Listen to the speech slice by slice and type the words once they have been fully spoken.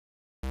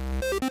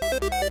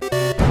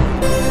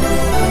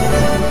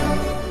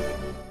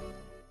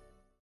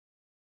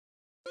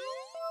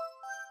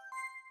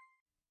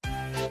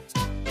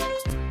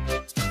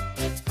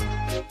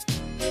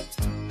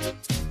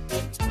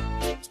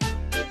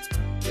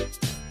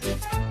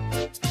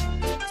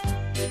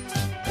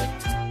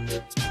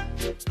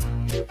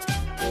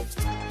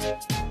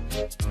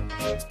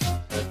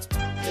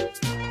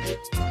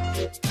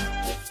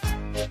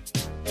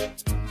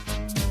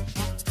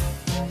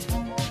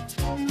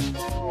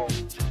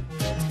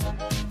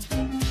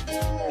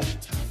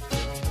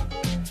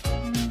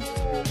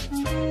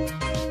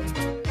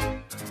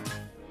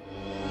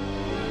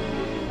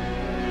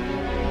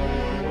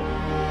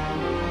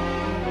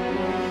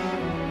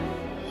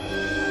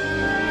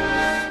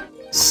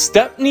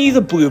Stepney the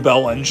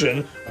Bluebell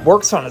engine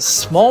works on a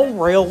small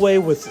railway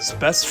with his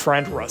best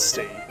friend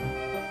Rusty.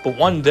 But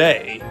one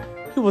day,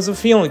 he wasn't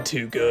feeling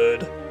too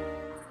good.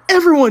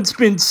 Everyone's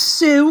been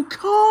so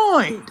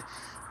kind,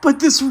 but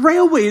this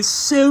railway is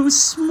so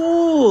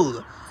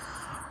small.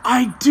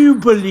 I do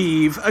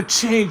believe a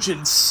change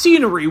in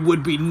scenery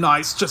would be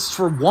nice just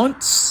for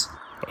once.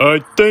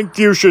 I think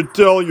you should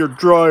tell your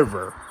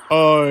driver.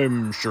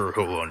 I'm sure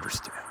he'll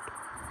understand.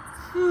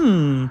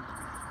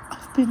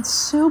 I've been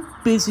so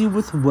busy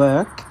with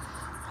work,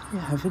 I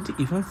haven't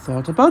even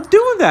thought about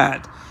doing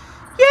that.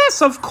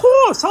 Yes, of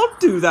course, I'll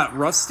do that,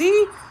 Rusty.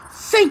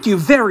 Thank you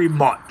very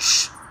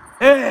much.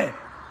 Hey,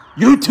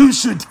 you two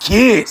should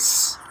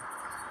kiss.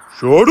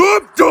 Shut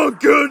up,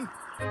 Duncan!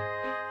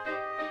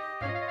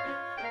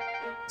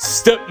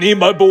 Stepney,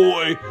 my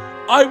boy,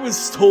 I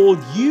was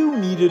told you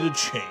needed a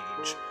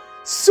change.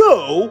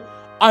 So,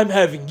 I'm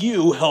having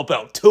you help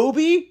out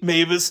Toby,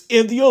 Mavis,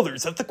 and the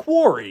others at the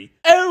quarry.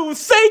 Oh,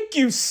 thank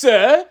you,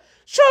 sir.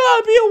 Shall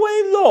I be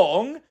away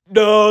long?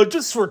 No,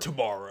 just for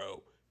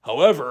tomorrow.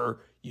 However,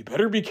 you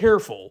better be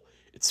careful.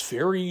 It's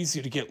very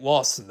easy to get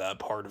lost in that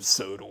part of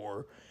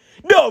Sodor.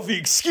 Now, if you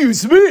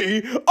excuse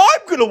me,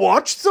 I'm gonna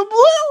watch some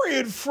Larry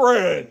and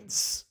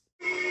Friends.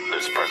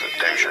 This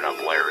presentation of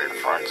Larry and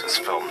Friends is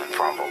filmed in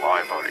front of a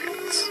live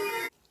audience.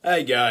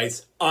 Hey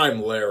guys,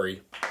 I'm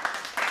Larry.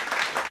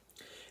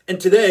 And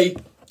today,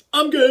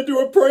 I'm gonna do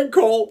a prank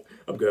call.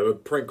 I'm gonna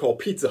prank call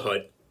Pizza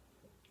Hut.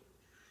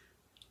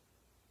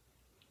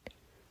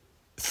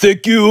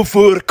 Thank you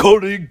for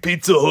calling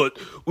Pizza Hut.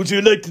 Would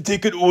you like to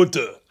take an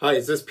order? Hi,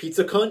 is this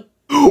Pizza Cunt?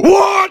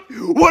 What?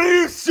 What do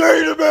you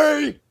say to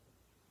me?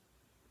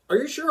 Are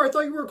you sure? I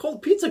thought you were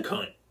called Pizza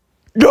Cunt.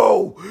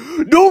 No,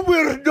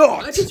 we're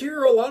not. I just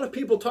hear a lot of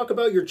people talk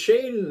about your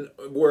chain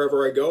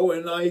wherever I go,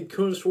 and I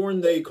could have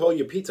sworn they call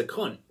you Pizza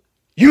Cunt.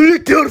 You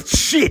little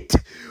shit.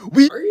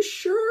 Are you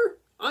sure?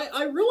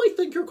 I really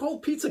think you're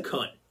called Pizza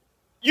Cunt.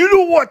 You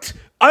know what?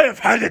 I have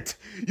had it.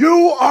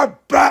 You are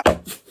back.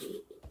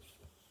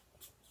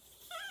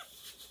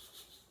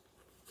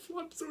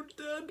 I'm so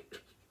dead.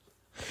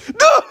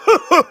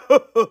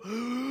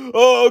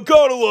 Oh,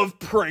 gotta love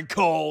prank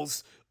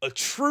calls. A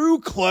true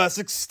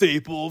classic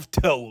staple of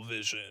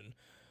television.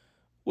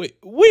 Wait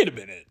a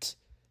minute.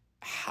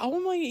 How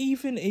am I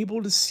even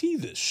able to see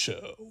this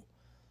show?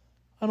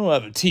 I don't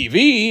have a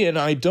TV, and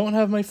I don't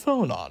have my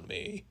phone on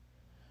me.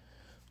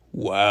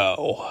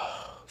 Wow,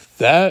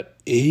 that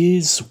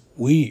is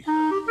weird.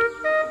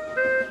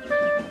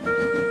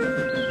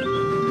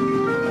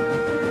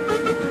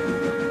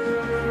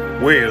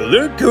 Well,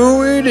 look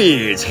who it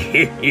is.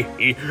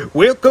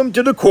 Welcome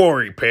to the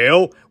quarry,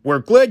 pal. We're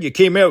glad you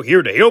came out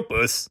here to help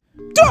us.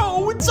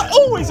 Oh, it's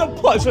always a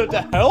pleasure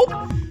to help.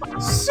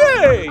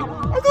 Say,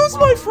 are those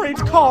my freight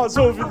cars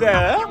over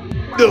there?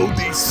 No,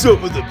 these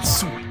some of them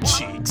sweet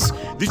cheeks.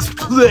 There's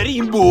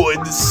plenty more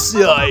in the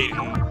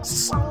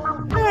sides.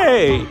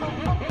 Hey,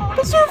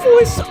 does your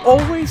voice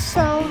always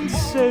sound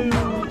so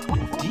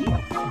deep?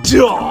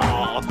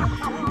 Duh!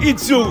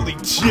 It's only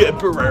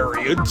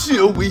temporary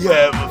until we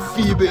have a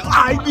female.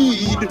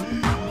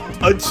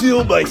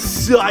 Until my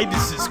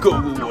sinuses go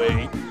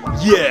away.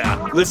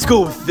 Yeah, let's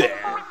go with that.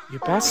 You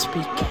best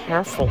be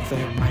careful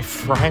there, my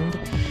friend.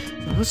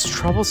 Those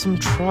troublesome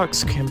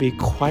trucks can be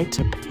quite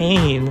a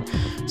pain,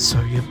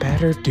 so you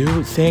better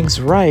do things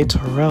right,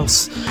 or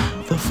else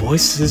the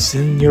voices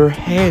in your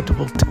head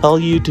will tell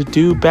you to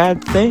do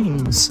bad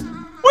things.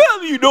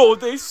 Well, you know what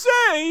they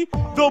say,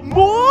 the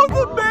more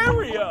the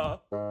merrier.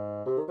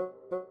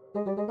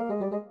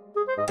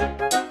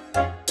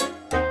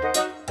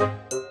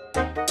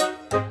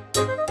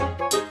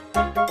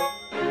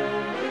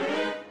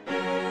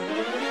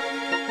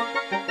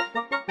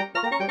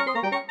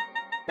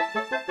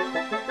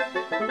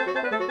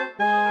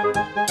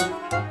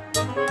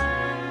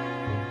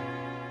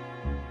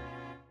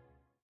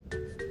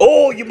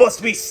 Oh, you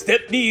must be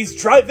Stepney's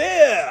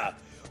driver!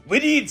 We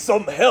need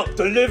some help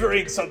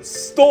delivering some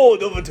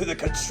stone over to the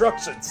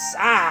construction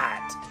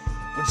site.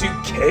 Would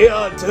you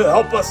care to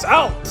help us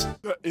out?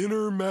 The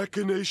inner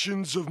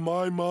machinations of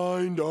my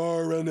mind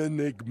are an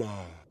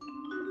enigma.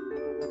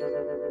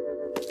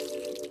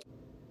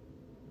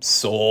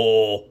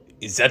 So,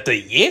 is that a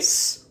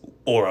yes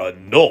or a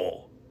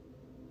no?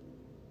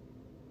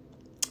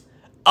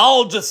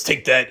 I'll just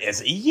take that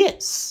as a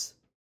yes.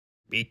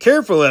 Be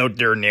careful out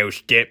there now,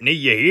 Stepney,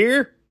 you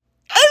hear?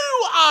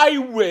 Oh, I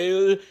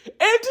will, and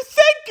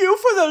thank you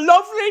for the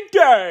lovely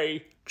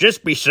day.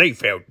 Just be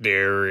safe out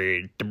there.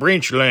 The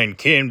branch line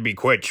can be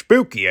quite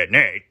spooky at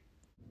night.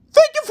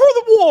 Thank you for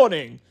the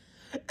warning.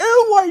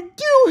 Oh, I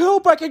do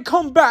hope I can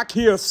come back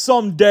here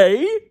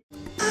someday.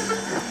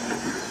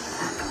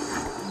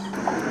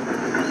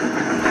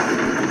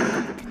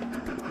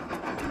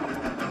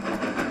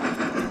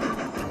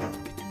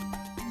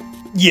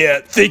 Yeah,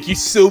 thank you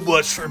so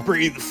much for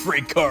bringing the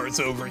freight cars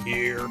over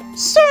here.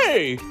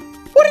 Say,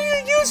 what are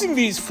you using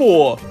these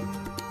for?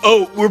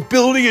 Oh, we're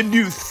building a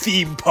new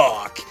theme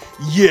park.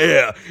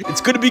 Yeah,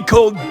 it's gonna be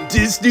called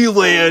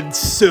Disneyland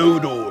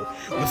Sodor,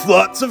 with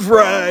lots of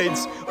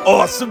rides,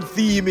 awesome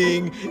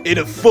theming, and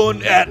a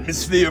fun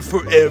atmosphere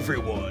for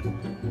everyone.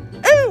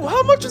 Oh,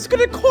 how much is it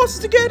gonna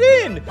cost to get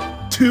in?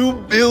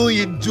 $2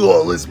 billion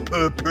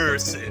per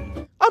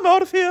person. I'm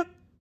out of here.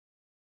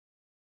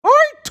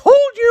 I told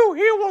you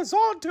he was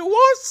on to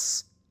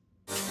us!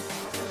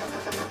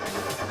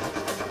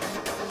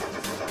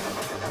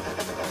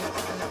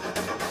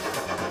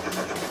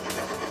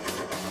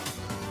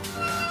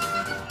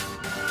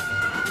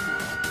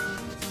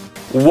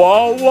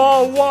 Whoa,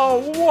 whoa,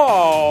 whoa,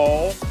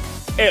 whoa!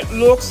 It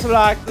looks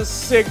like the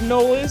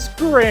signal is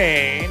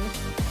green.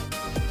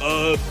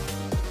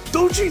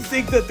 Don't you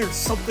think that there's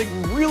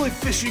something really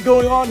fishy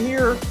going on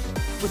here?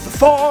 With the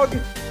fog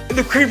and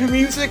the creepy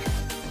music?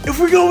 If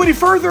we go any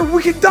further,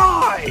 we could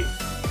die!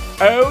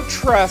 Oh,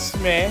 trust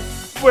me,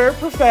 we're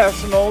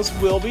professionals,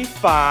 we'll be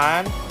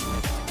fine.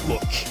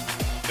 Look,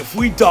 if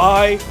we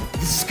die,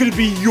 this is gonna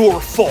be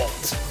your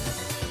fault.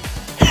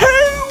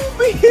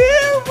 Help!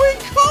 Here we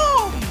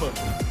come!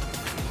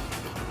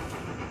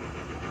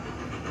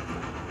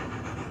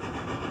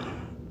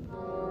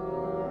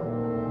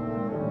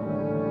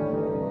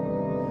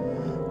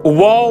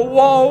 Whoa,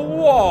 whoa,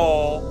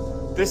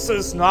 whoa! This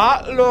does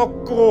not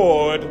look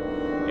good.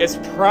 It's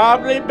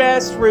probably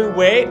best we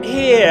wait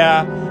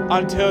here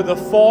until the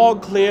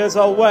fog clears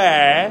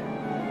away.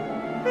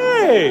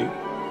 Hey,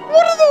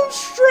 what are those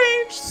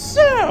strange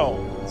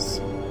sounds?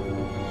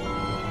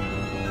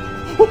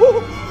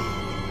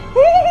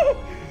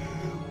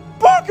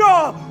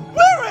 Bugger!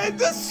 We're in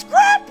the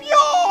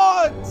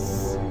scrapyards!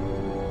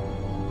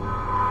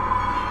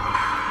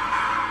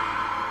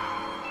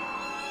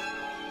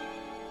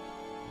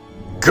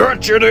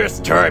 Gotcha this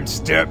time,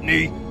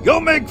 Stepney.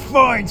 You'll make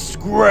fine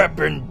scrap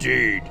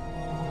indeed.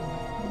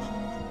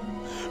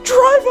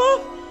 Driver!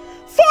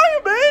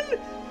 Fireman!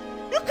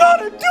 You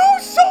gotta do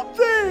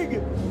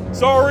something!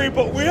 Sorry,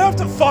 but we have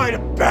to find a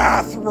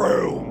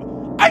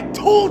bathroom. I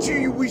told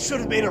you we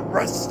should have made a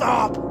rest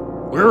stop.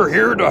 We're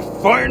here to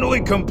finally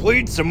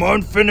complete some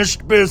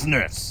unfinished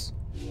business.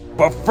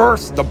 But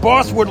first, the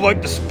boss would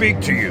like to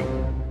speak to you.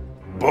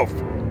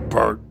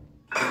 Bert.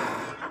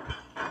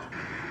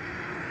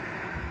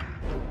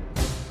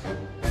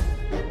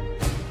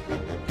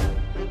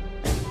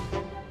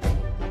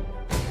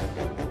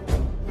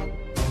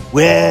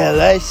 Well,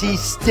 I see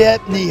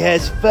Stepney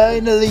has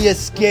finally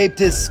escaped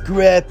his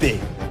scrapping.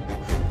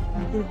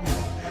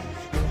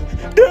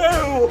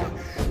 No!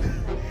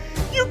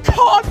 You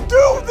can't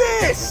do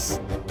this!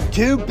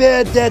 Too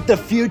bad that the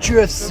future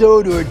of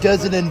Sodor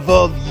doesn't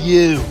involve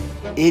you.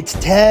 It's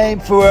time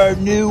for our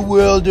new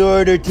world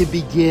order to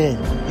begin.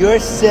 Your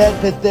sad,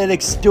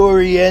 pathetic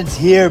story ends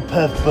here,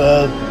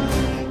 Puffball.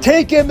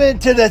 Take him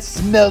into the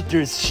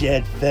smelter's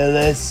shed,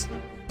 fellas.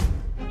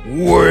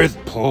 With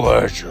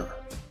pleasure.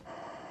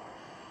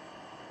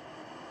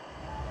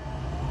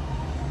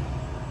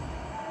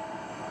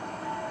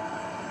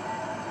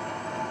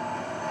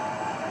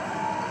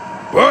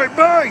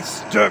 Bye-bye,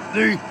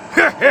 Stepney!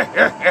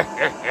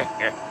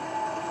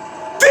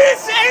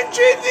 This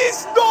engine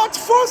is not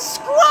for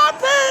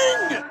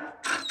scrapping!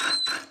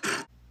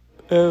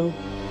 Oh,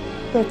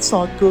 that's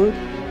not good.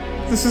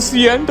 This is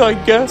the end, I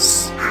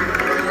guess.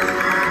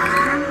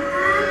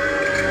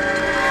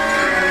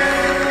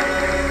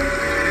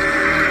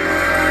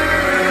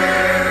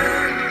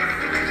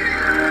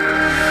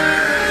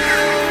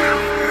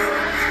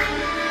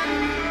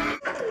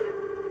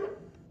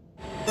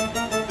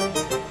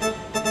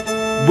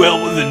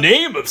 Well, in the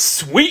name of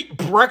sweet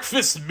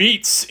breakfast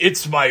meats,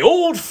 it's my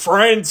old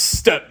friend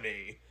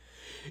Stepney.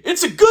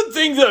 It's a good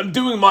thing that I'm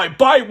doing my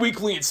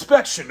bi-weekly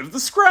inspection of the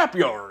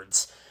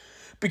scrapyards,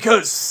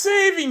 because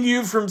saving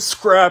you from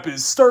scrap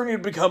is starting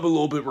to become a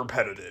little bit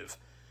repetitive.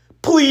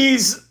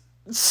 Please,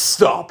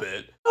 stop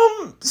it.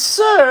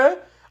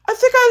 Sir, I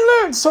think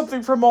I learned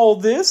something from all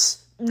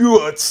this.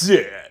 What's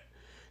it?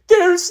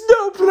 There's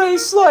no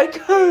place like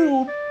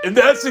home. And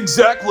that's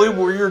exactly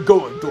where you're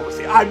going,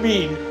 Dorothy. I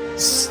mean,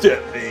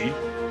 Stepney.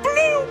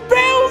 Blue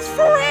bells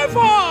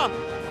forever!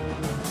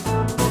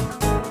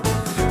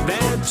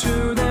 They're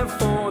 2, they're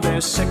 4,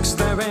 they're 6,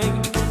 they're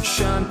 8,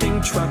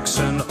 shunting trucks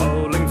and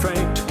hauling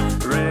freight.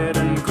 Red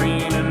and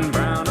green and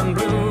brown and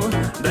blue,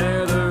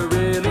 they're the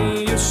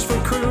really useful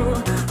crew,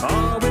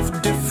 all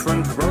with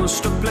different roles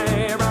to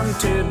play around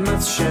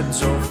Tidmouth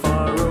sheds or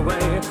far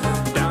away.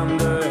 Down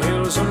the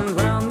hills and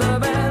round the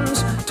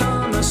bends,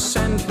 Thomas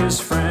and his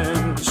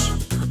friends.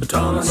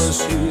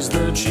 Thomas, he's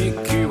the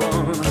cheeky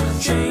one.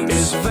 James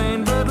is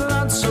vain but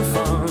lots of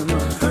fun.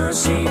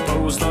 Percy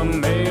pulls the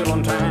mail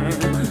on time.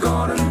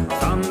 Gordon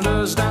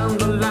thunders down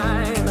the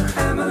line.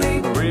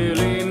 Emily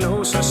really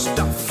knows her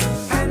stuff.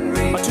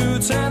 Henry, a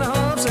toots and a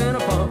hops and a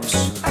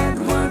pops.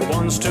 Edward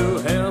wants to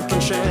help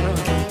and share.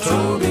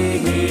 Toby,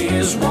 he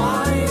is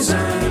wise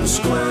and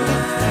square.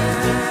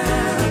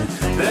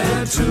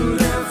 They're 2,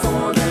 they're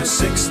 4, they're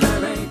 6,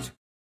 they're 8.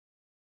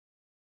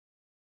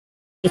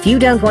 If you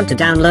don't want to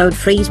download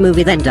Freeze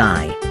Movie, then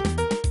die.